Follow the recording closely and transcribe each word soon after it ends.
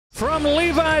From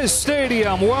Levi's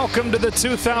Stadium, welcome to the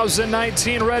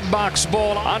 2019 Redbox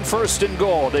Bowl. On 1st and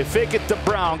goal, they fake it to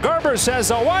Brown. Garbers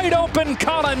has a wide open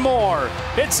Colin Moore.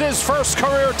 It's his first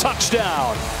career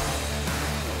touchdown.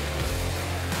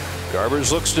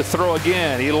 Garbers looks to throw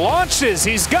again. He launches,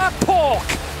 he's got Polk,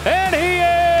 and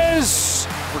he is...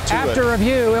 After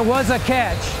review, it was a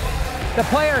catch. The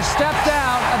player stepped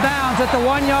out of bounds at the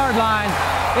 1 yard line.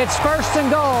 It's 1st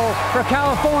and goal for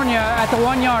California at the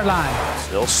 1 yard line.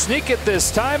 They'll sneak it this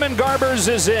time, and Garbers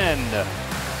is in.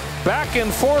 Back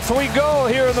and forth we go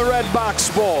here in the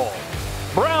Redbox Bowl.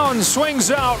 Brown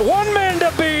swings out, one man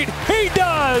to beat, he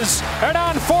does! And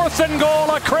on 4th and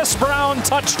goal, a Chris Brown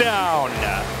touchdown.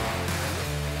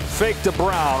 Fake to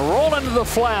Brown, roll into the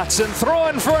flats and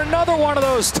throwing for another one of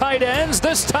those tight ends.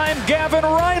 This time Gavin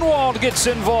Reinwald gets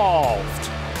involved.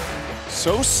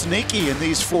 So sneaky in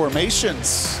these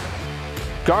formations.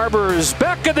 Garbers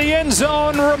back of the end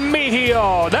zone,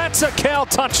 Remigio. That's a Cal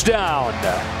touchdown.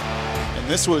 And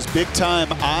this was big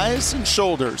time eyes and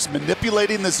shoulders,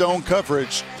 manipulating the zone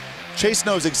coverage. Chase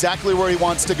knows exactly where he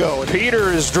wants to go.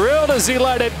 Peters drilled as he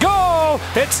let it go.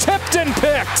 It's tipped and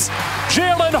picked.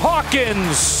 Jalen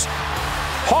Hawkins.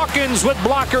 Hawkins with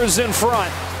blockers in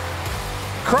front.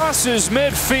 Crosses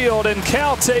midfield, and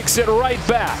Cal takes it right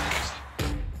back.